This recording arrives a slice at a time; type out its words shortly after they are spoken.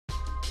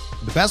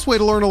The best way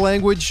to learn a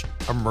language?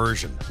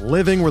 Immersion.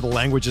 Living where the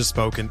language is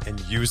spoken and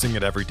using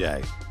it every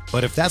day.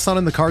 But if that's not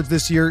in the cards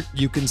this year,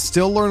 you can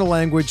still learn a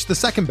language the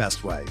second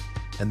best way,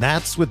 and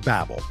that's with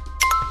Babbel.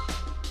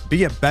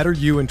 Be a better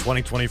you in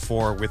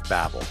 2024 with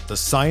Babbel, the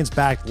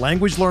science-backed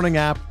language learning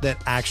app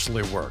that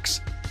actually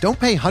works. Don't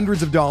pay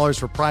hundreds of dollars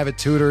for private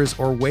tutors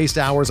or waste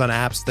hours on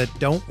apps that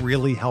don't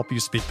really help you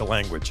speak the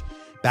language.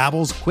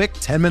 Babbel's quick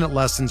 10-minute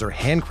lessons are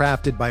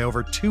handcrafted by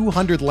over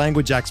 200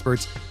 language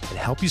experts and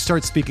help you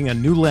start speaking a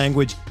new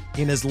language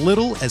in as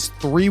little as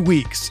 3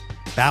 weeks.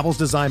 Babbel's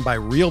designed by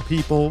real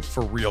people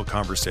for real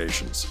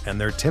conversations,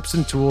 and their tips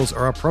and tools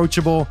are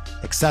approachable,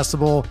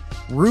 accessible,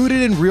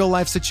 rooted in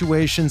real-life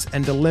situations,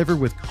 and delivered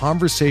with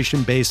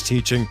conversation-based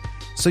teaching,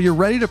 so you're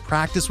ready to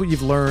practice what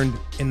you've learned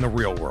in the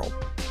real world.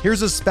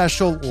 Here's a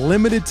special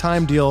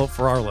limited-time deal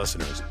for our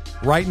listeners.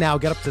 Right now,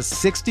 get up to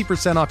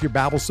 60% off your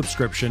Babbel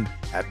subscription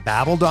at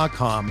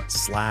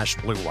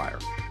babbel.com/Blue Wire.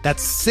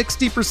 That's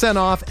 60%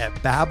 off at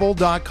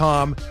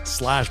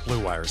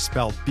babbel.com/Blue Wire,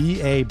 spelled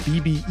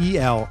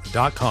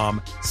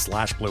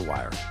BABBEL.com/Blue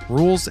Wire.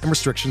 Rules and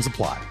restrictions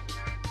apply.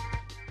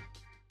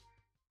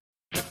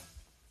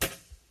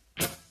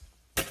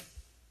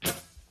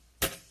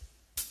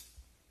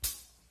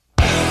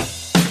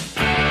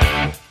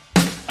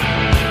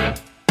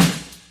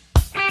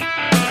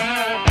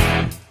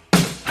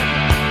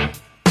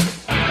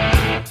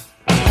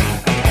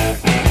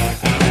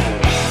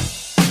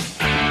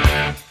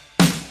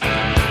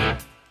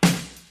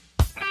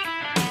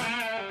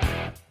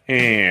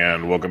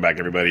 And welcome back,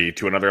 everybody,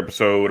 to another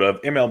episode of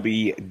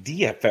MLB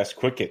DFS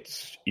Quick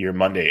Hits, your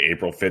Monday,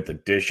 April 5th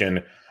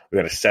edition. We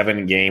got a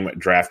 7-game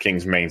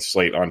DraftKings main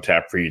slate on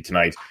tap for you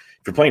tonight.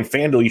 If you're playing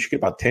FanDuel, you should get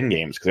about 10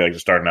 games because I like to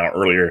start an hour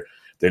earlier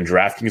than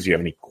DraftKings. If you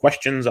have any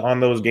questions on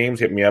those games,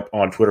 hit me up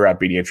on Twitter at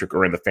BDintric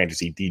or in the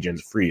Fantasy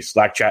Degens free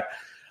Slack chat.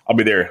 I'll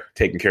be there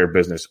taking care of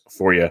business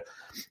for you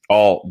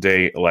all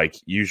day like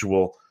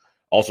usual.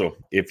 Also,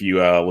 if you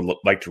would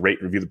like to rate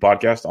and review the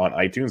podcast on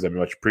iTunes, that'd be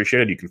much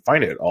appreciated. You can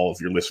find it at all of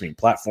your listening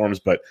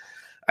platforms, but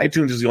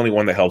iTunes is the only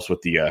one that helps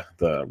with the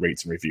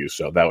rates and reviews,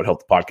 so that would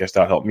help the podcast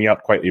out, help me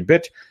out quite a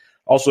bit.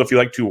 Also, if you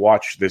like to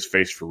watch this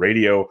Face for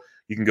Radio,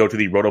 you can go to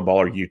the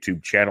Rotoballer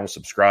YouTube channel,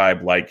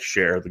 subscribe, like,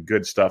 share, the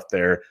good stuff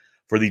there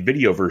for the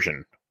video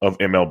version of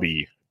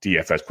MLB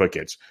DFS Quick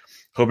Hits.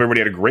 Hope everybody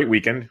had a great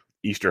weekend,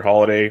 Easter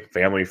holiday,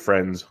 family,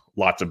 friends,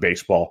 lots of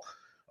baseball,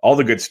 all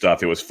the good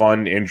stuff. It was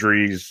fun,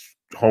 injuries,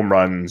 home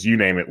runs, you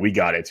name it, we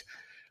got it.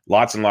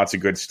 Lots and lots of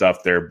good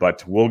stuff there,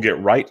 but we'll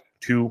get right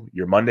to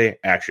your Monday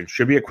action.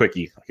 Should be a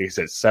quickie. Like I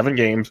said, 7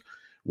 games.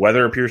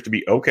 Weather appears to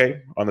be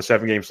okay on the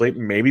 7-game slate.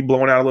 Maybe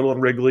blowing out a little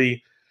in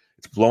Wrigley.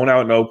 It's blown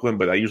out in Oakland,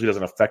 but that usually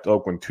doesn't affect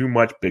Oakland too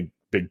much. Big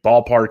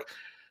ballpark.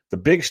 The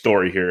big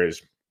story here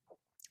is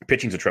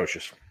pitching's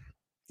atrocious.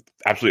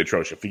 Absolutely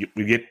atrocious. We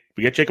get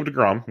Jacob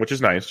deGrom, which is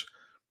nice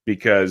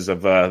because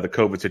of the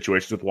COVID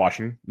situations with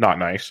Washington. Not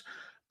nice.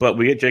 But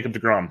we get Jacob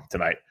deGrom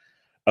tonight.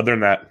 Other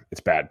than that,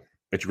 it's bad.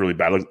 It's really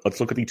bad.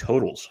 Let's look at the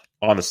totals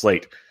on the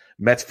slate.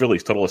 Mets,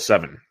 Phillies, total of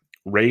 7.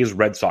 Rays,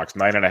 Red Sox,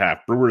 9.5.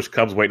 Brewers,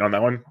 Cubs, waiting on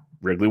that one.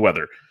 Wrigley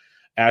weather.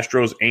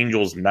 Astros,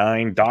 Angels,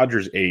 9.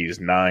 Dodgers,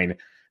 A's, 9.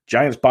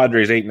 Giants,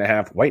 Padres,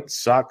 8.5. White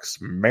Sox,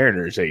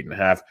 Mariners,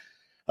 8.5.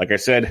 Like I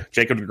said,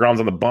 Jacob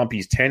deGrom's on the bump.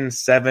 He's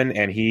 10-7,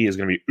 and he is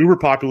going to be uber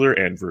popular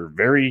and for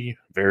very,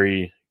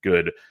 very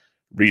good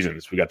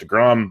reasons. We got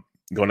deGrom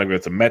going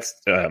against the Mets,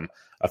 a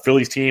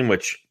Phillies team,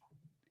 which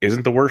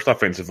isn't the worst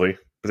offensively.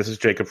 But this is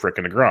Jacob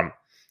frickin' deGrom.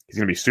 He's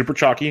going to be super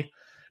chalky.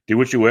 Do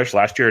what you wish.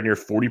 Last year, a near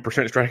 40%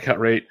 strikeout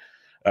rate,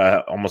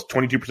 almost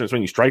 22%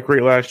 swinging strike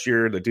rate last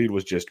year. The dude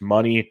was just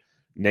money,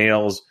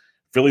 nails.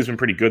 Philly's been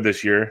pretty good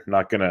this year.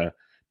 Not going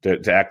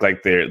to act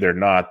like they're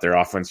not. Their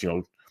offense,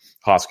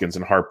 Hoskins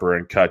and Harper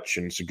and Kutch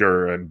and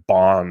Segura and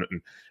Bond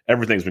and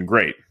everything's been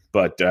great.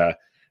 But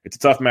it's a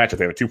tough matchup.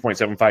 They have a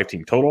 2.75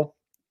 team total.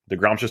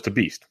 deGrom's just a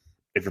beast.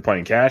 If you're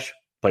playing cash,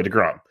 play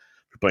deGrom.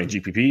 If you're playing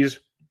GPPs,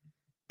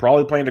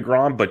 probably playing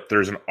deGrom, but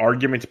there's an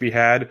argument to be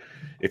had.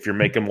 If you're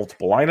making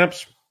multiple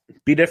lineups,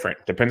 be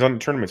different. Depends on the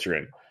tournaments you're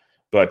in.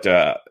 But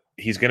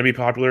he's going to be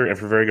popular, and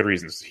for very good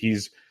reasons.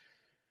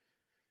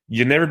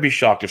 You'd never be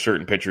shocked if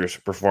certain pitchers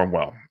perform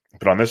well.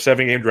 But on this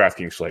 7-game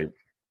DraftKings slate,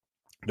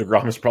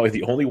 deGrom is probably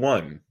the only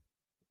one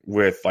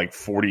with like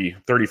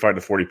 35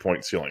 to 40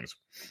 point ceilings.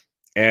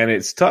 And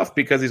it's tough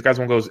because these guys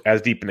won't go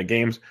as deep into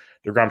games.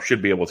 deGrom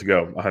should be able to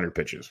go 100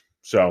 pitches.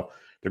 So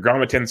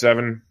deGrom at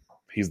 10-7,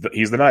 he's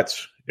the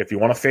nuts. If you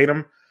want to fade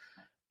him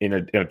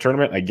in a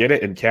tournament, I get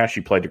it. In cash,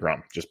 you play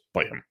deGrom. Just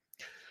play him.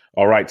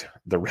 All right.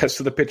 The rest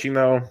of the pitching,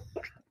 though,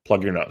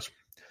 plug your nose.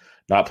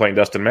 Not playing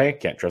Dustin May.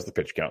 Can't trust the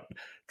pitch count.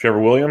 Trevor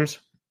Williams.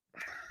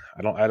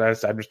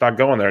 I'm just not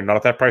going there. Not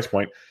at that price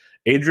point.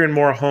 Adrian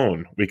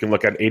Morejon. We can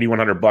look at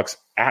 $8,100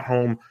 at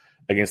home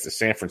against the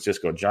San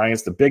Francisco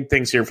Giants. The big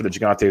things here for the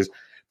Gigantes,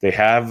 they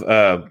have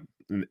a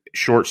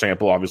short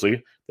sample,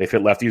 obviously. They've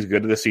hit lefties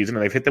good this season,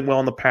 and they've hit them well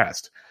in the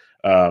past.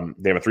 They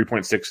have a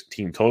 3.6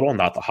 team total,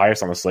 not the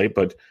highest on the slate,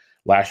 but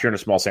last year in a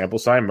small sample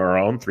size,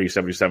 Morejon,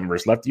 377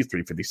 versus lefties,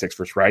 356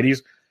 versus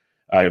righties.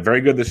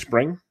 Very good this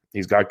spring.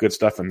 He's got good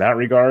stuff in that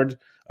regard.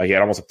 He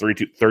had almost a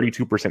 32%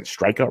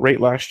 strikeout rate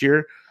last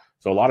year.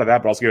 So a lot of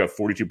that, but also get a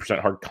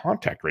 42% hard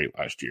contact rate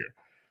last year.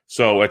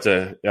 So it's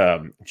a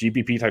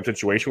GPP type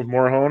situation with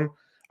Morejon.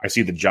 I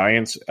see the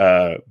Giants,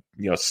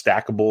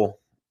 stackable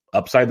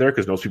upside there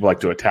because most people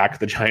like to attack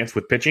the Giants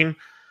with pitching.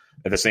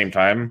 At the same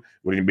time,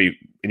 would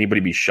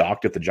anybody be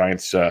shocked if the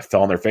Giants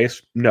fell on their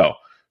face? No.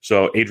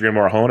 So Adrian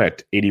Morejon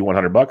at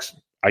 $8,100,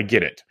 I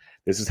get it.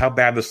 This is how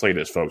bad the slate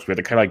is, folks. We have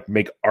to kind of like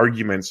make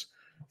arguments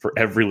for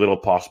every little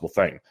possible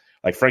thing.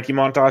 Like Frankie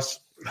Montas,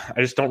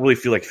 I just don't really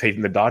feel like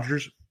fading the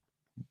Dodgers,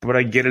 but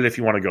I get it if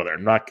you want to go there.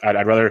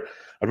 I'd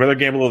rather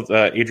gamble with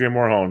Adrian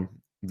Morejon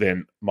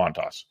than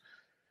Montas.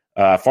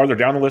 Farther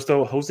down the list,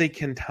 though, Jose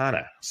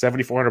Quintana,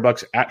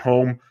 $7,400 at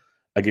home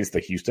against the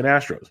Houston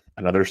Astros.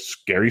 Another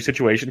scary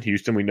situation.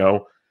 Houston, we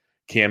know,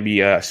 can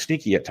be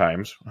sneaky at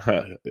times.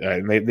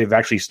 And they've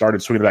actually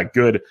started swinging that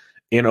good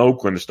in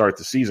Oakland to start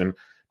the season.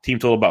 Team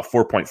total about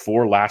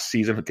 4.4 last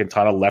season.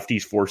 Quintana,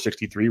 lefties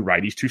 463,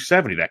 righties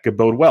 270. That could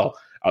bode well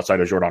outside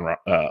of Jordan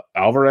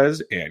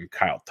Alvarez and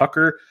Kyle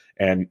Tucker.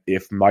 And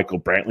if Michael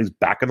Brantley's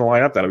back in the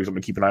lineup, that'll be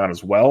something to keep an eye on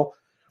as well.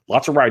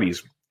 Lots of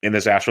righties in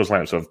this Astros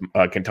lineup. So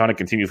if Quintana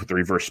continues with the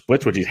reverse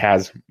splits, which he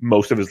has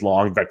most of his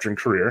long veteran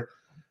career,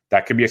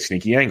 that could be a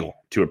sneaky angle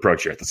to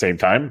approach here. At the same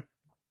time,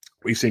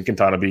 we've seen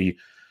Quintana be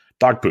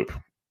dog poop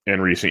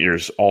in recent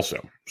years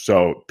also.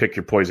 So pick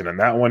your poison in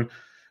that one.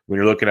 When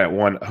you're looking at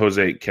one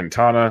Jose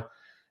Quintana,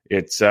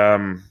 it's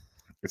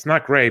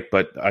not great,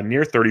 but a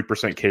near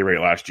 30% K rate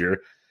last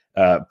year,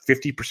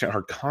 50%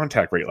 hard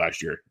contact rate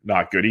last year,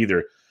 not good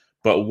either.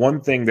 But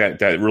one thing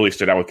that really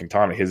stood out with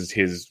Quintana, his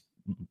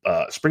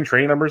spring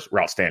training numbers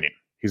were outstanding.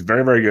 He's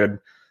very, very good.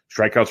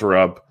 Strikeouts were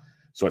up.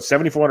 So at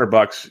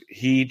 $7,400,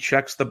 he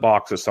checks the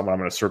box as someone I'm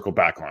going to circle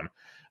back on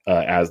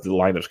as the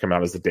lineups come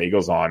out as the day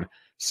goes on,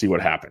 see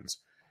what happens.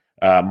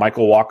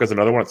 Michael Wacha is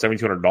another one at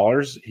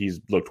 $7,200. He's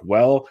looked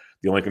well.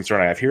 The only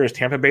concern I have here is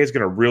Tampa Bay is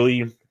going to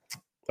really,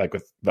 like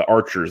with the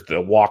Archers, the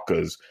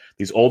Wachas,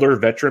 these older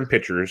veteran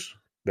pitchers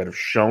that have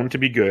shown to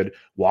be good.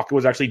 Wacha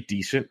was actually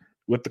decent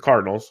with the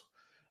Cardinals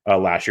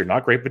last year.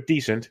 Not great, but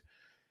decent.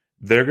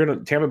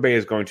 Tampa Bay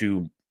is going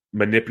to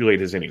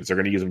manipulate his innings. They're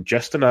going to use him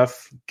just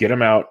enough, get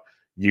him out,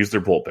 use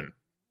their bullpen.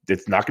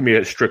 It's not going to be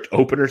a strict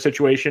opener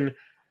situation,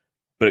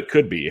 but it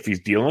could be. If he's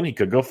dealing, he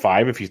could go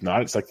 5. If he's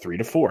not, it's like 3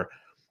 to 4.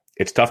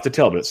 It's tough to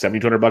tell, but at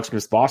 $7,200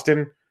 against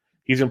Boston,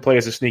 he's going to play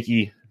as a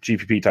sneaky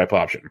GPP type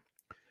option.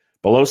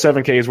 Below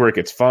 7K is where it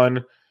gets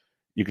fun.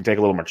 You can take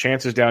a little more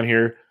chances down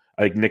here.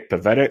 I think Nick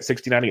Pivetta at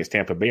 $69 against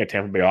Tampa Bay, a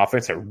Tampa Bay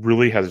offense that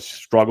really has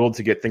struggled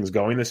to get things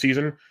going this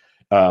season.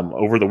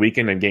 Over the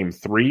weekend in Game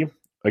 3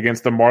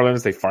 against the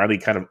Marlins, they finally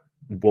kind of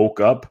woke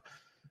up,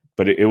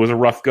 but it was a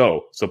rough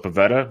go. So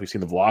Pivetta, we've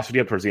seen the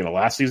velocity up towards the end of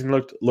last season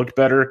looked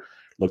better,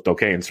 looked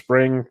okay in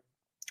spring.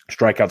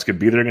 Strikeouts could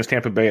be there against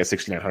Tampa Bay at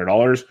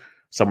 $6,900.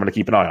 Someone to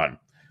keep an eye on.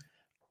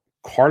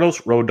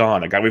 Carlos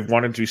Rodon, a guy we've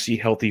wanted to see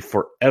healthy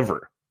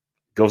forever,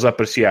 goes up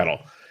to Seattle.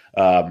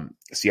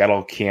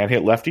 Seattle can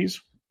hit lefties.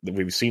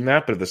 We've seen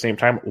that, but at the same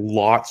time,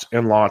 lots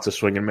and lots of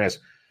swing and miss.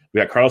 We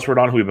got Carlos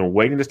Rodon, who we've been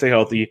waiting to stay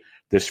healthy.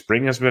 This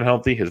spring has been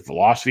healthy. His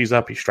velocity's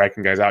up. He's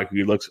striking guys out.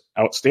 He looks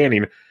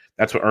outstanding.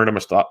 That's what earned him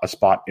a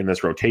spot in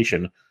this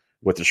rotation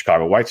with the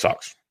Chicago White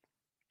Sox.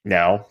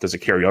 Now, does it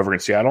carry over in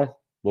Seattle?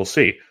 We'll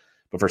see.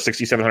 But for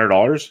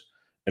 $6,700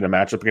 in a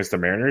matchup against the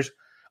Mariners,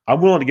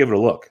 I'm willing to give it a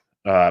look.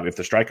 If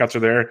the strikeouts are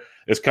there,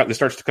 this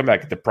starts to come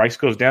back. If the price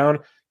goes down,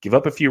 give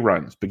up a few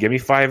runs, but give me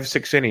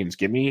 5-6 innings.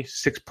 Give me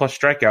 6+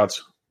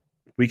 strikeouts.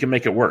 We can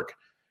make it work.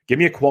 Give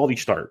me a quality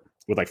start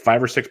with like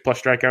 5 or 6+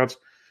 strikeouts.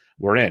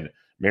 We're in.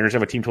 Mariners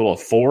have a team total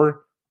of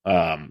 4.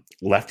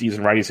 Lefties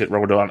and righties hit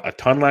Rodon a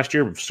ton last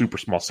year, super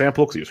small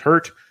sample because he was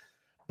hurt.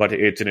 But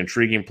it's an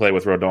intriguing play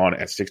with Rodon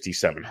at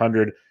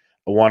 $6,700.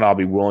 One I'll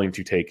be willing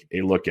to take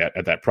a look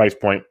at that price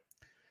point.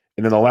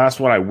 And then the last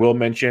one I will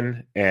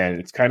mention, and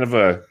it's kind of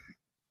a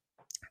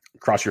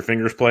cross your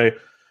fingers play,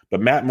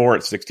 but Matt Moore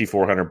at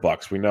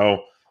 $6,400. We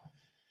know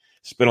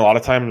spent a lot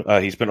of time.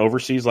 He's been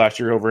overseas last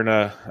year, over in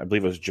I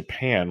believe it was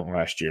Japan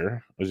last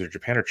year. Was it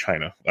Japan or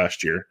China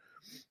last year?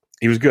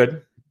 He was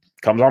good.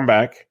 Comes on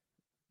back.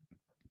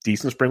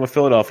 Decent spring with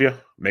Philadelphia.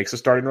 Makes a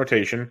starting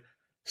rotation.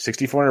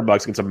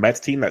 $6,400 against a Mets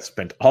team that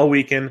spent all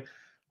weekend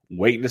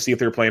waiting to see if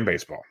they were playing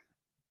baseball.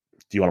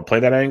 Do you want to play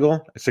that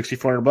angle at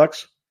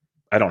 $6,400?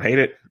 I don't hate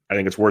it. I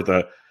think it's worth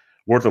a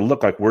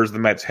look. Like, where's the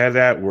Mets' head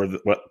at?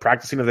 What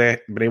practicing have they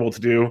been able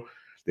to do?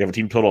 They have a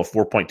team total of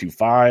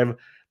 4.25.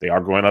 They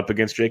are going up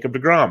against Jacob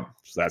deGrom,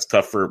 so that's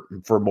tough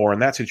for more in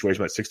that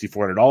situation. At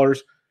 $6,400,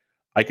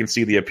 I can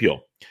see the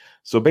appeal.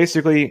 So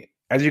basically,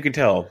 as you can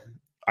tell,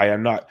 I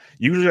am not.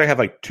 Usually, I have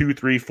like 2,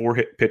 3, 4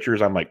 hit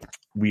pitchers. I'm like,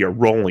 we are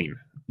rolling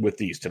with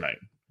these tonight.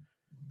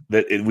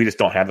 We just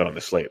don't have that on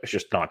the slate. It's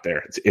just not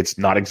there. It's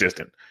not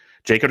existent.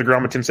 Jacob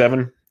deGrom at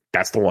 10-7.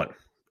 That's the one.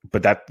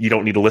 But that you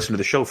don't need to listen to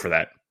the show for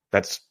that.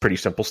 That's pretty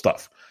simple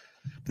stuff.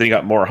 Then you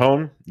got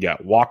Morejon, you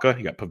got Wacha,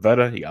 you got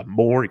Pivetta, you got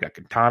Moore, you got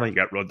Quintana, you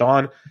got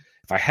Rodon.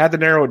 If I had to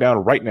narrow it down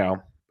right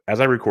now,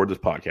 as I record this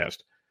podcast,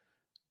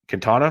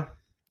 Quintana,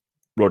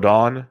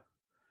 Rodon,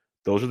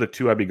 Those are the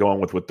two I'd be going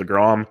with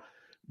DeGrom,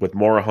 with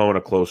Morejon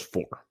a close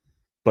 4.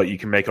 But you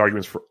can make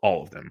arguments for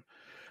all of them.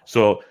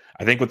 So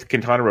I think with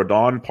Quintana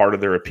Rodon, part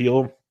of their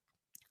appeal,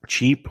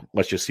 cheap,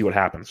 let's just see what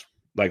happens.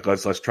 Like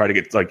let's try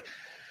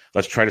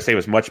to save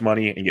as much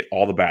money and get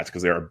all the bats,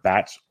 because there are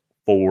bats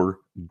for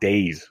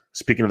days.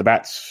 Speaking of the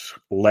bats,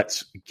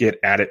 let's get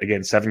at it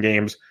again. 7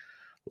 games,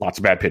 lots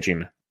of bad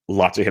pitching,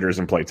 lots of hitters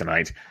in play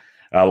tonight.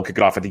 We'll kick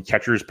it off at the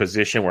catcher's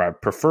position, where I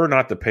prefer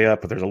not to pay up,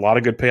 but there's a lot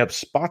of good pay up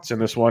spots in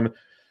this one.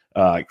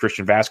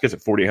 Christian Vasquez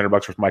at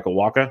 $4,800 with Michael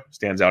Wacha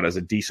stands out as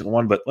a decent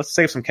one, but let's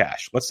save some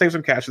cash. Let's save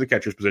some cash at the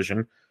catcher's position.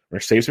 We're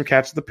going to save some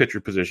cash at the pitcher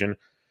position.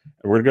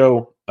 And we're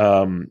going to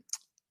go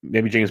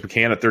maybe James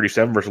McCann at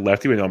 37 versus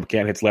lefty. We know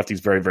McCann hits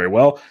lefties very, very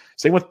well.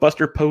 Same with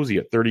Buster Posey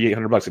at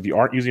 $3,800. If you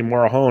aren't using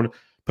Morejon,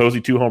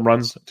 Posey 2 home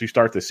runs to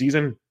start the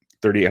season,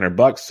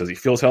 $3,800. Says he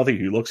feels healthy,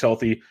 he looks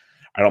healthy.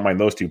 I don't mind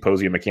those two,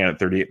 Posey and McCann at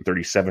 38 and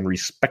 37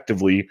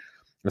 respectively,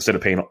 instead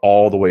of paying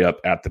all the way up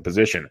at the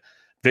position.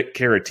 Vic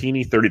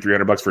Caratini,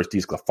 $3,300 versus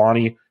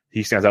DeSclafani.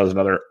 He stands out as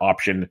another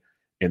option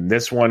in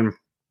this one.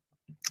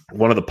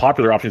 One of the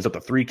popular options up to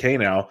 $3K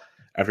now,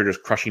 after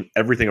just crushing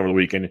everything over the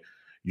weekend.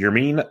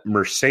 Yermin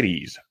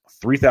Mercedes,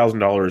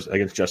 $3,000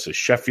 against Justice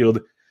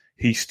Sheffield.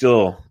 He's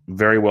still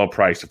very well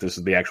priced if this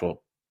is the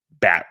actual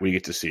bat we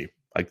get to see.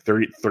 Like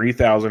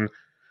 $3,000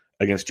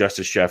 against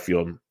Justice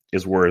Sheffield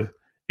is worth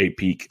a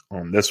peek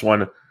on this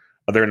one.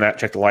 Other than that,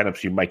 check the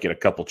lineups. You might get a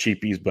couple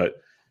cheapies, but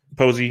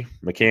Posey,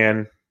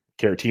 McCann,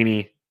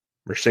 Caratini,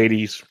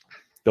 Mercedes,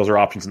 those are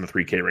options in the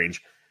 3K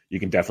range. You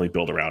can definitely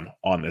build around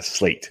on this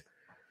slate.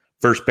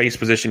 First base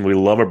position, we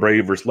love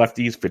Abreu versus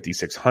lefties,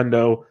 56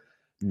 hundo.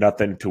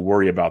 Nothing to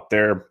worry about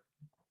there.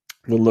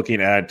 We're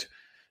looking at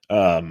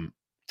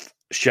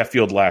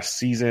Sheffield last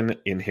season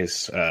in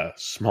his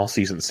small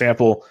season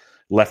sample.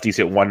 Lefties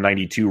hit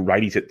 192,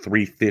 righties hit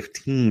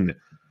 315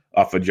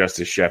 off of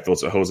Justice Sheffield.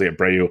 So Jose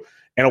Abreu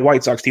and a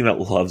White Sox team that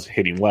loves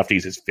hitting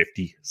lefties is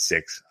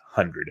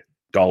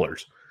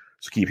 $5,600.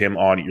 So keep him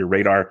on your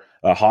radar.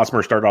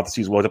 Hosmer started off the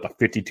season was up to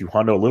 52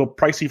 hundo. A little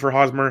pricey for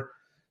Hosmer.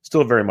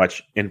 Still very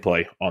much in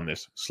play on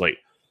this slate.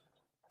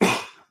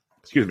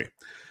 Excuse me.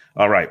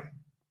 All right.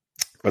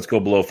 Let's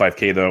go below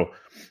 5K, though,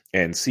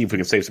 and see if we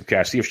can save some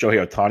cash. See if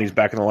Shohei Ohtani's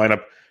back in the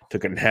lineup.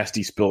 Took a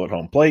nasty spill at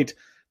home plate.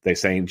 They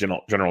saying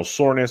general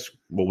soreness.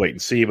 We'll wait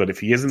and see. But if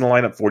he is in the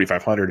lineup,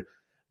 4,500,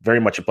 very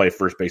much a play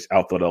first base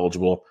outfield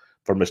eligible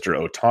for Mr.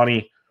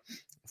 Ohtani.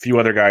 A few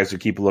other guys to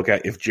keep a look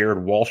at. If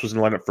Jared Walsh was in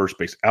the lineup, first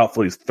base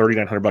outfield, he's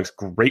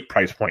 $3,900. Great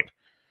price point.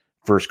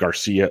 Versus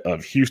Garcia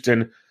of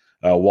Houston.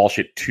 Walsh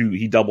hit 2.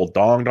 He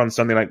double-donged on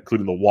Sunday night,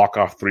 including the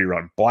walk-off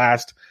 3-run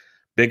blast.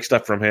 Big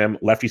stuff from him.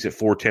 Lefties at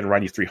 410,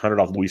 righties 300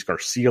 off Luis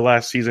Garcia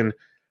last season.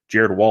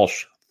 Jared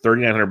Walsh,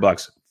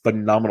 $3,900.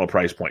 Phenomenal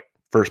price point.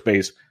 First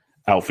base,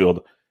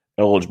 outfield,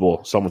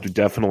 eligible. Someone to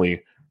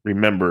definitely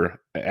remember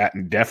at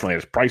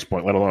his price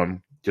point, let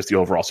alone just the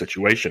overall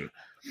situation.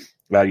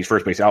 He's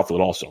first base,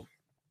 outfield also.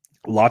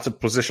 Lots of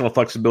positional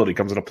flexibility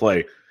comes into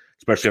play,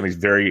 especially on these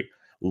very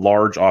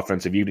large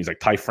offensive evenings. Like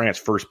Ty France,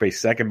 first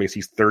base, second base,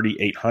 he's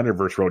 $3,800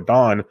 versus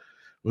Rodon,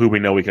 who we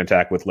know we can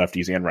attack with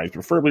lefties and righties,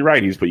 preferably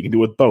righties, but you can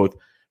do it with both.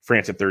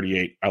 France at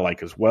 38, I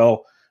like as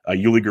well.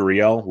 Yuli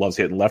Gurriel loves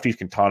hitting lefties.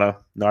 Quintana,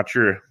 not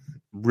your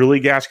really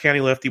gas candy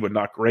lefty, but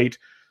not great.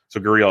 So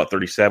Gurriel at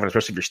 37,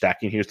 especially if you're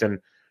stacking Houston,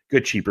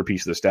 good cheaper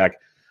piece of the stack.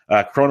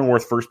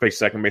 Cronenworth, first base,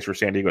 second base for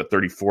San Diego at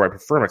 34. I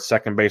prefer him at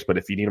second base, but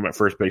if you need him at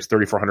first base,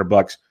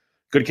 $3,400.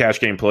 Good cash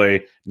game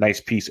play.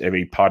 Nice piece of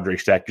a Padre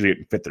stack. Usually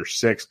it fit their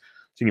 6th.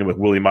 So you can with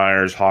Willie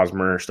Myers,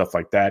 Hosmer, stuff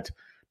like that.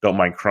 Don't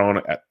mind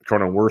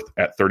Cronenworth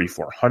at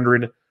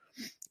 3,400.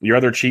 Your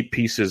other cheap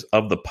pieces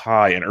of the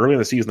pie, and early in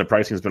the season, the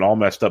pricing has been all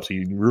messed up, so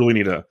you really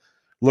need to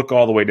look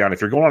all the way down.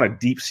 If you're going on a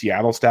deep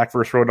Seattle stack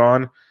versus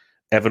Rodon,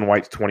 Evan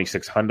White's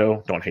 26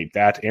 hundo. Don't hate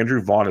that.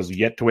 Andrew Vaughn has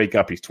yet to wake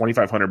up. He's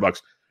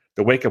 $2,500.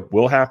 The wake up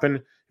will happen.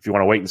 If you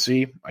want to wait and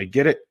see, I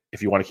get it.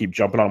 If you want to keep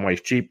jumping on while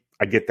he's cheap,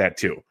 I get that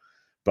too.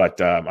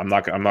 But I'm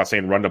not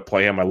saying run to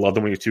play him. I love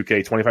them when he's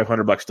 2K.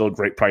 $2,500, still a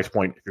great price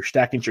point. If you're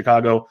stacking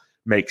Chicago,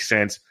 makes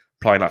sense.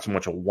 Probably not so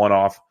much a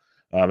one-off.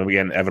 And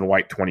again, Evan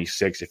White,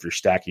 26 if you're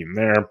stacking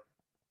there.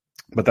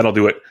 But that'll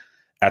do it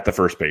at the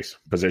first base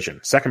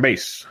position. Second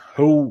base,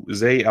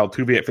 Jose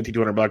Altuve at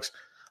 $5,200.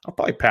 I'll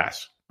probably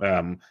pass.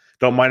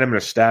 Don't mind him in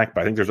a stack,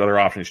 but I think there's other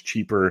options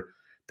cheaper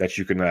that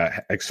you can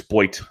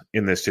exploit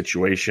in this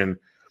situation.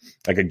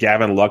 Like a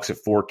Gavin Lux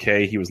at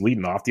 4K. He was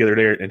leading off the other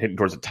day and hitting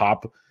towards the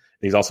top.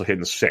 And he's also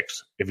hitting the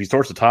 6. If he's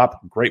towards the top,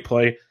 great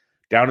play.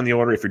 Down in the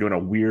order, if you're doing a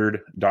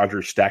weird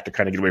Dodgers stack to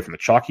kind of get away from the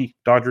chalky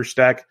Dodgers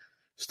stack,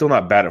 still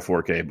not bad at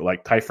 4K, but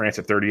like Ty France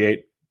at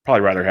 38,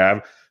 probably rather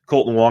have.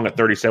 Colton Wong at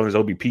 37, his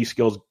OBP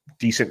skills,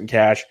 decent in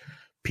cash.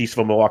 Piece of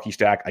a Milwaukee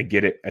stack, I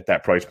get it at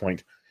that price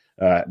point.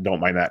 Don't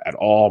mind that at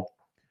all.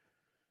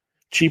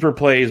 Cheaper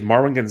plays,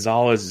 Marwin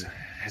Gonzalez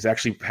has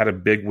actually had a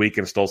big week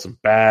and stole some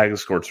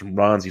bags, scored some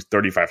runs. He's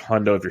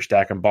 3,500. If you're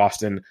stacking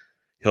Boston,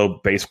 he'll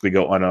basically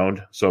go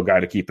unowned. So a guy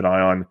to keep an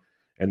eye on.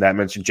 And that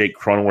mentioned Jake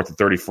Cronenworth at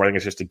 34. I think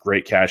it's just a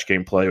great cash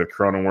game play with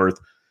Cronenworth.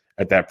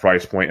 at that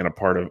price point and a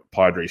part of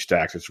Padres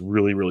stacks. It's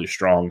really, really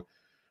strong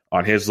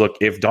on his look.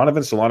 If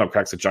Donovan Solano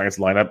cracks the Giants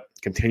lineup,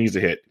 continues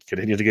to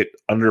get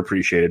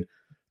underappreciated,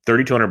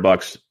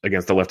 $3,200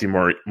 against the lefty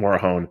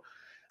Morejon.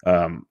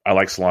 I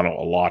like Solano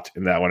a lot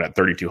in that one at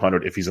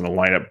 $3,200 if he's in the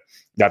lineup.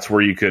 That's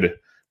where you could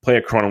play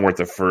a Cronenworth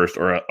at first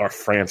or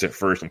France at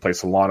first and play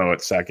Solano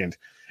at second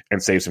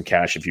and save some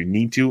cash if you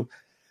need to.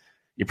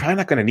 You're probably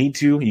not going to need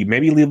to. You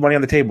maybe leave money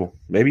on the table.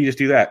 Maybe you just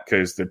do that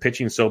because the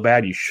pitching is so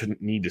bad you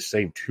shouldn't need to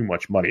save too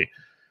much money.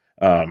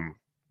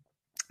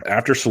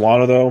 After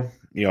Solano, though,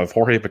 if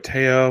Jorge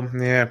Mateo,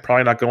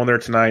 probably not going there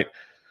tonight.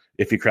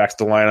 If he cracks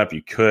the lineup,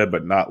 you could,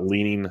 but not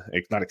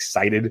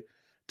excited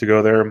to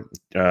go there.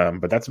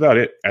 But that's about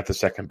it at the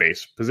second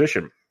base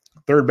position.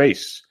 Third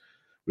base,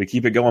 we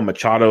keep it going.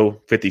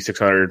 Machado,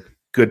 5,600,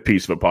 good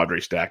piece of a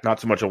Padres stack. Not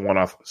so much a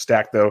one-off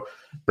stack, though.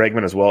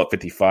 Bregman as well at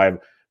 55.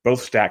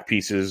 Both stack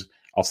pieces.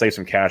 I'll save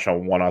some cash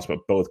on one-offs,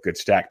 but both good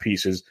stack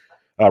pieces.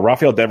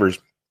 Rafael Devers,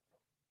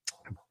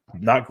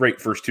 not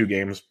great first two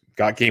games.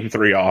 Got game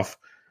 3 off.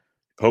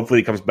 Hopefully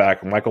he comes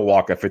back. Michael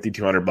Wacha,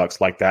 $5,200,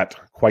 like that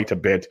quite a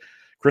bit.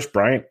 Chris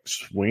Bryant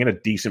swinging a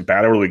decent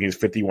bat over against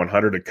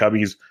 5,100 at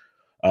Cubbies.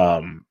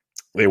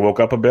 They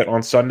woke up a bit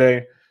on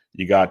Sunday.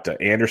 You got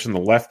Anderson, the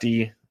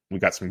lefty. We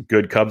got some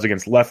good Cubs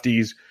against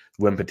lefties.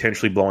 When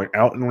potentially blowing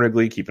out in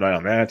Wrigley. Keep an eye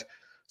on that.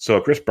 So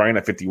Chris Bryant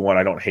at 51,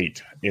 I don't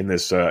hate in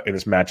this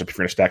matchup if you're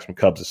going to stack some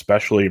Cubs,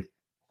 especially.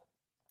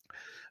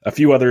 A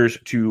few others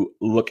to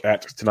look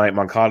at tonight.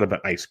 Moncada,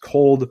 but ice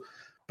cold,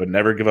 but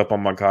never give up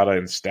on Moncada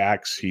in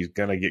stacks. He's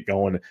going to get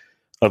going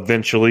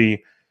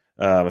eventually.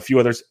 A few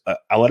others.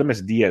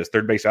 Aledmys Diaz,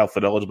 third base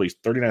outfield eligible. He's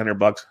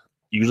 $3,900.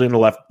 Usually in the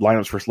left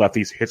lineups versus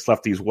lefties, hits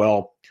lefties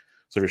well.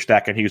 So if you're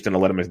stacking Houston,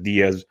 Aledmys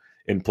Diaz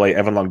in play.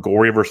 Evan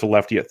Longoria versus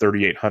lefty at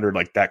 $3,800,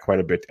 like that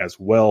quite a bit as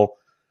well.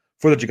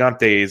 For the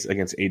Gigantes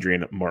against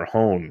Adrian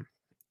Morejon.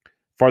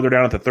 Farther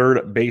down at the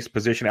third base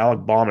position,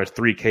 Alec Baum is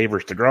 $3K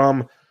versus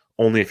DeGrom.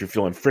 Only if you're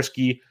feeling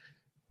frisky.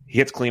 He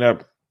hits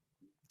cleanup.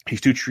 He's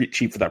too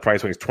cheap for that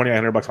price. He's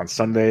 $2,900 on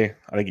Sunday.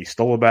 I think he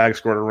stole a bag,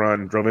 scored a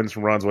run, drove in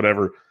some runs,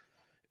 whatever.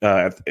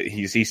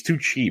 He's too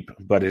cheap,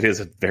 but it is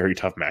a very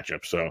tough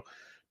matchup. So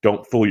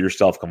don't fool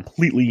yourself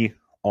completely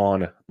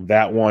on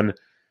that one.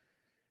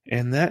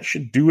 And that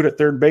should do it at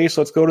third base.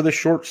 Let's go to the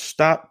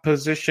shortstop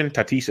position.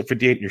 Tatis at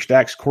 58 in your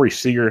stacks. Corey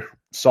Seager,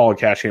 solid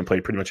cash game,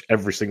 played pretty much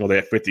every single day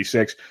at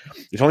 56.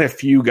 There's only a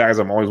few guys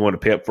I'm always willing to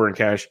pay up for in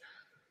cash.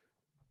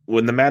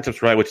 When the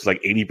matchup's right, which is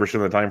like 80%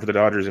 of the time for the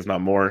Dodgers, if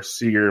not more,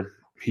 Seager,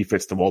 he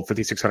fits the mold.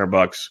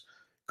 $5,600.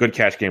 Good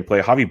cash game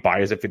play. Javi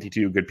Baez at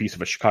 52, good piece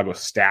of a Chicago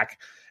stack.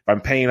 If I'm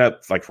paying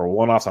up like for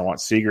one-offs, I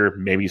want Seager,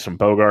 maybe some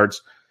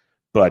Bogarts.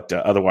 But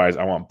otherwise,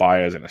 I want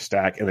Baez in a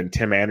stack. And then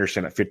Tim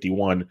Anderson at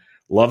 51.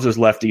 Loves his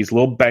lefties. A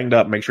little banged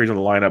up. Make sure he's in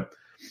the lineup.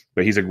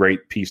 But he's a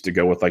great piece to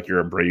go with like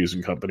your Abreu's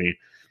and company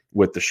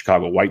with the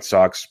Chicago White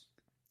Sox.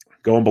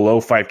 Going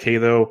below 5K,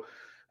 though,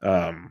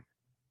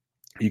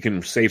 you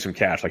can save some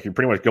cash. Like you're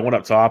pretty much going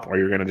up top or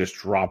you're going to just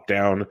drop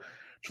down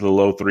to the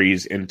low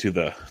threes into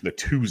the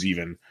twos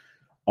even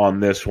on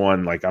this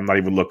one. Like I'm not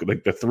even looking.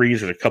 Like the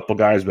threes, there's a couple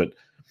guys, but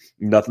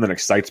nothing that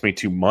excites me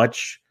too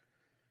much.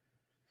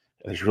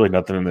 There's really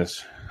nothing in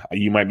this.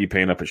 You might be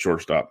paying up at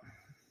shortstop.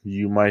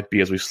 You might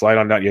be, as we slide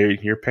on down,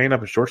 you're paying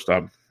up at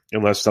shortstop.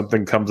 Unless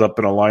something comes up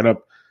in a lineup,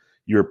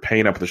 you're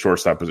paying up at the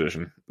shortstop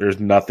position. There's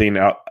nothing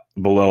out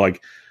below.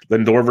 Like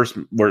Lindor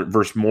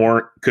versus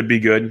Moore could be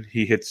good.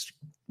 He hits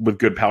with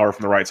good power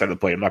from the right side of the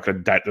plate. I'm not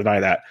going to deny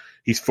that.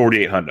 He's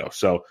 4800.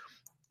 So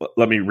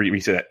let me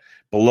reset that.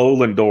 Below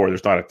Lindor,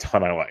 there's not a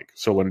ton I like.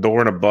 So Lindor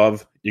and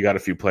above, you got a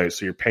few plays.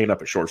 So you're paying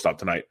up at shortstop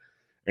tonight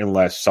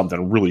unless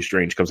something really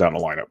strange comes out in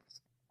the lineup.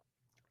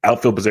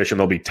 Outfield position,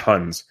 there'll be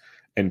tons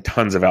and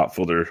tons of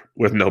outfielder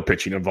with no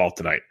pitching involved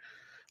tonight.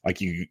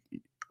 Like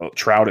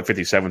Trout at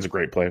 57 is a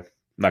great play. I'm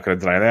not going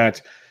to deny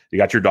that. You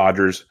got your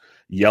Dodgers.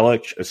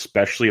 Yelich,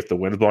 especially if the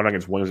wind's blowing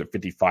against Williams at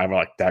 55, I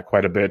like that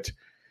quite a bit.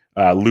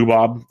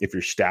 Lubob, if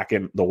you're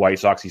stacking the White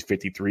Sox, he's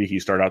 53. He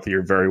started out the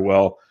year very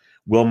well.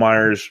 Will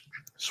Myers,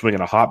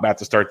 swinging a hot bat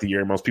to start the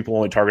year. Most people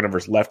only target him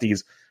versus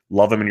lefties.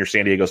 Love him in your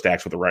San Diego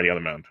stacks with the righty on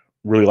the mound.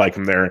 Really like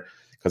him there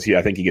because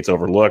I think he gets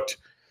overlooked.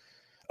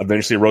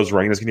 Eventually,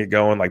 Rosarena is going to get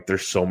going. Like,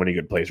 there's so many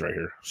good plays right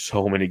here.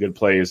 So many good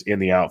plays in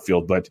the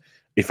outfield. But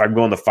if I'm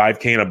going the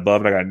 5K and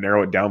above and I got to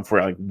narrow it down for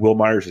it, like Will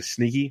Myers is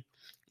sneaky.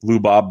 Lou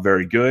Bob,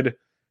 very good.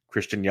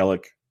 Christian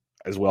Yelich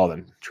as well.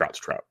 Then Trout's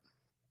Trout.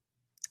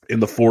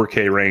 In the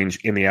 4K range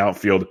in the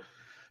outfield,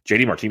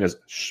 JD Martinez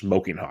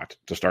smoking hot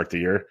to start the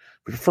year.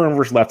 We prefer him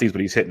versus lefties,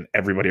 but he's hitting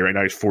everybody right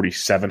now. He's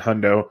 47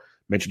 hundo.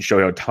 Mentioned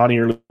Shohei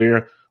Ohtani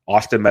earlier.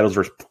 Austin Meadows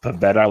versus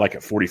Pivetta, I like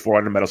at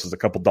 44. Meadows has a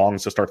couple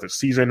dongs to start the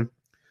season.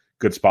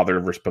 Good spot there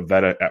versus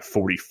Pivetta at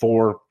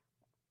 44.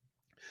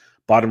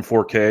 Bottom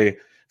 4K, if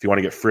you want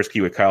to get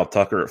frisky with Kyle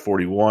Tucker at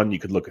 41, you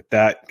could look at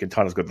that.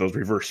 Quintana's got those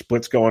reverse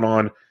splits going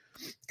on.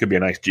 Could be a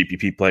nice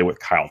GPP play with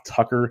Kyle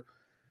Tucker.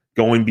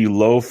 Going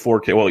below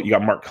 4K, well, you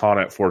got Mark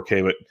Canha at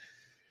 4K, but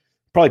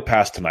probably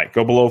past tonight.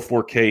 Go below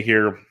 4K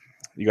here.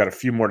 You got a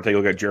few more to take a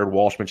look at. Jared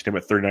Walsh, mentioned him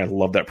at 39.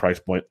 Love that price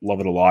point. Love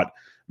it a lot.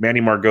 Manny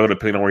Margot,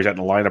 depending on where he's at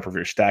in the lineup, if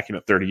you're stacking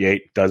at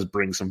 38, does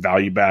bring some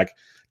value back.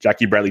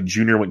 Jackie Bradley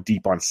Jr. went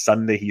deep on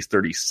Sunday. He's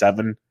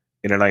 37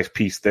 in a nice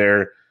piece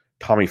there.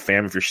 Tommy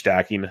Pham, if you're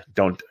stacking,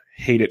 don't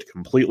hate it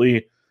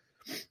completely.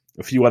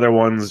 A few other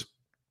ones.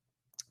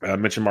 I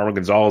mentioned Marlon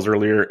Gonzalez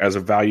earlier as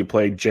a value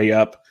play. Jay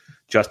Up,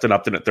 Justin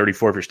Upton at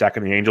 34 if you're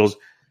stacking the Angels.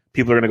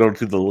 People are going to go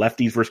to the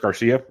lefties versus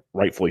Garcia,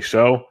 rightfully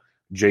so.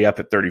 Jay Up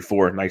at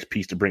 34, nice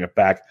piece to bring it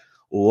back.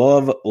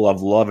 Love,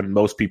 and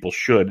most people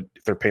should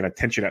if they're paying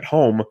attention at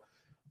home.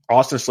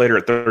 Austin Slater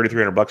at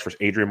 $3,300 versus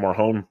Adrian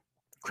Morejon.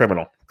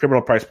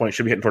 Criminal price point,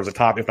 should be hitting towards the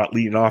top, if not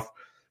leading off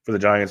for the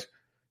Giants.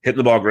 Hitting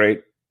the ball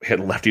great,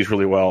 hitting lefties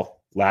really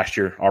well last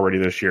year, already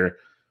this year.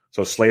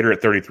 So Slater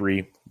at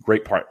 33,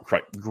 great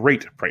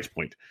price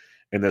point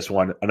in this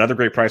one. Another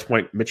great price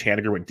point, Mitch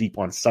Haniger went deep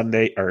on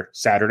Saturday.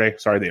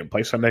 Sorry, they didn't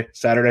play Sunday.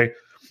 Saturday,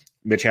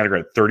 Mitch Haniger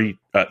at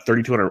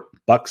 $3,200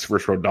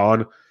 versus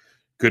Rodon.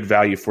 Good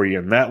value for you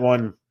in that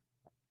one.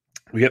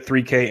 We hit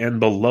 3K and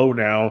below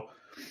now,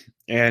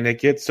 and it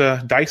gets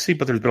dicey,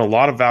 but there's been a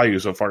lot of value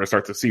so far to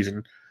start the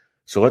season.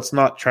 So let's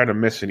not try to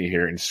miss any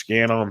here and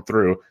scan on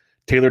through.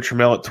 Taylor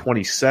Trammell at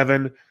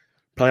 27.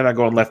 Probably not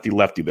going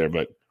lefty there,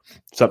 but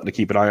something to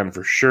keep an eye on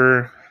for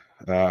sure.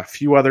 A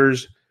few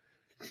others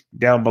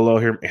down below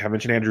here. I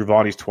mentioned Andrew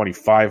Vaughn. He's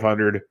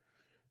 2,500.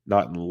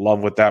 Not in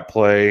love with that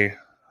play.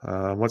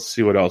 Let's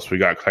see what else we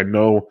got. I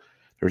know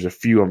there's a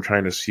few I'm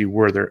trying to see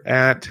where they're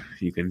at.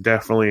 You can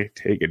definitely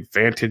take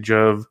advantage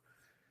of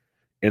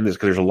in this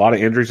because there's a lot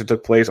of injuries that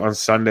took place on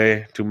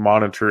Sunday to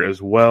monitor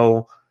as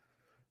well.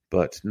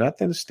 But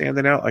nothing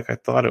standing out like I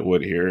thought it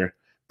would here.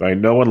 But I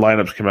know when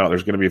lineups come out,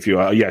 there's going to be a few.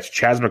 It's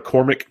Chas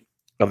McCormick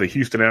of the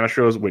Houston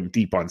Astros went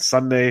deep on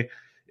Sunday.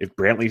 If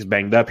Brantley's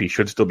banged up, he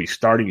should still be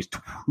starting. He's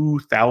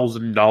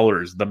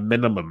 $2,000, the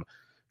minimum.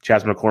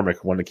 Chas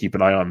McCormick, one to keep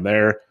an eye on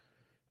there.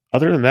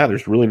 Other than that,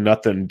 there's really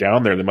nothing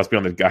down there. They must be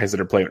on the guys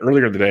that are playing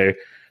earlier in the day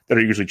that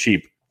are usually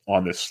cheap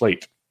on this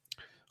slate.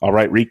 All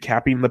right,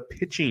 recapping the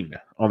pitching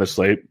on the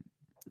slate.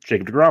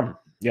 Jacob deGrom.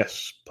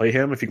 Yes, play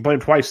him. If you can play him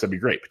twice, that'd be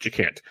great, but you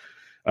can't.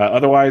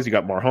 Otherwise, you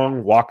got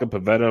Morejon, Wacha,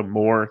 Pivetta,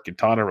 Moore,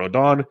 Quintana,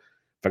 Rodon.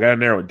 If I got to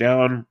narrow it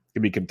down,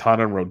 it'd be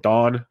Quintana and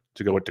Rodon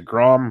to go with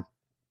deGrom.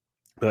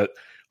 But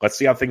let's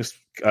see how things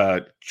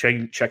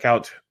check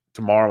out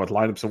tomorrow with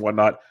lineups and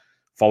whatnot.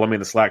 Follow me in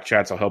the Slack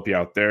chats. I'll help you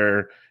out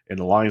there. In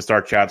the Lion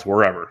Star chats,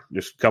 wherever.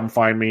 Just come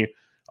find me.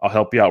 I'll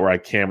help you out where I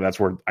can. That's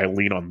where I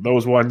lean on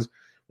those ones.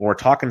 When we're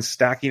talking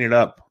stacking it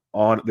up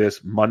on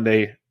this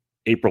Monday,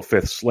 April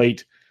 5th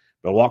slate,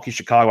 Milwaukee,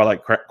 Chicago, I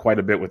like quite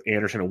a bit with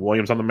Anderson and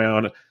Williams on the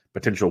mound.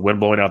 Potential wind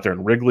blowing out there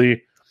in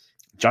Wrigley.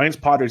 Giants,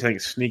 Padres, I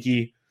think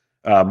sneaky.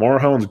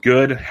 Morejon's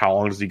good. How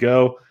long does he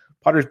go?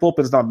 Padres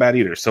bullpen's not bad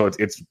either. So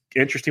it's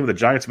interesting. The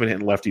Giants have been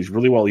hitting lefties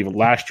really well even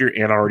last year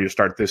and already to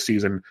start this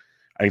season.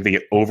 I think they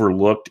get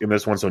overlooked in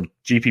this one. So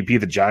GPP,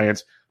 the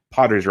Giants,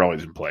 Padres are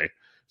always in play.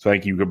 So I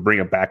think you could bring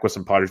it back with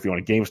some Padres if you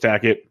want to game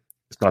stack it.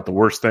 It's not the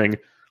worst thing.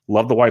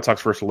 Love the White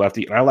Sox versus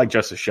lefty. And I like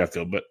Justice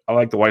Sheffield, but I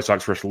like the White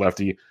Sox versus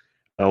lefty.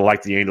 And I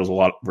like the Angels a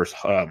lot versus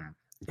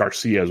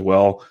Garcia as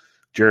well.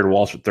 Jared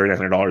Walsh at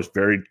 $3,900.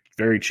 Very,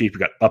 very cheap. You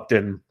got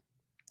Upton.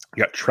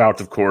 You got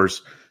Trout, of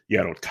course. You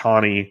got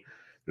Ohtani.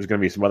 There's going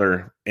to be some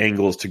other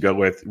angles to go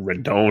with.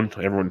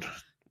 Rendon.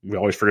 We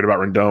always forget about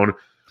Rendon.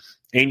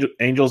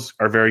 Angels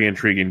are very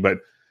intriguing, but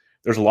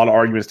there's a lot of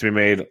arguments to be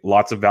made,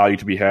 lots of value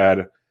to be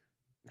had.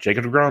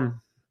 Jacob deGrom,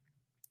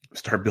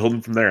 start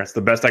building from there. That's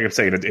the best I can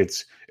say.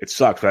 It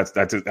sucks, but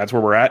that's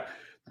where we're at.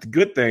 The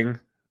good thing,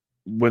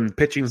 when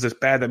pitching's this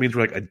bad, that means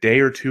we're like a day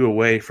or two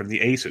away from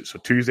the aces. So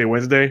Tuesday,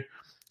 Wednesday,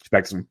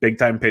 expect some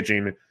big-time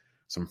pitching,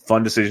 some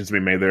fun decisions to be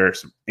made there,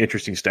 some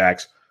interesting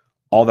stacks,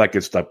 all that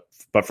good stuff.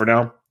 But for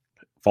now,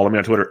 follow me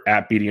on Twitter,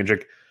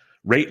 @BDintric.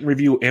 Rate and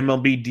review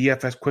MLB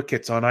DFS Quick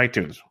Hits on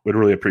iTunes. We'd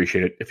really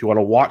appreciate it. If you want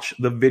to watch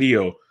the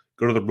video,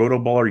 go to the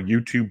RotoBaller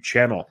YouTube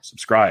channel.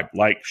 Subscribe,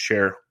 like,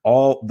 share,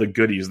 all the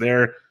goodies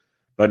there.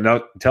 But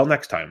now, until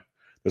next time,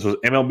 this was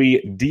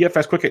MLB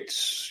DFS Quick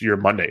Hits, your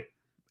Monday,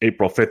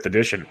 April 5th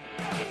edition.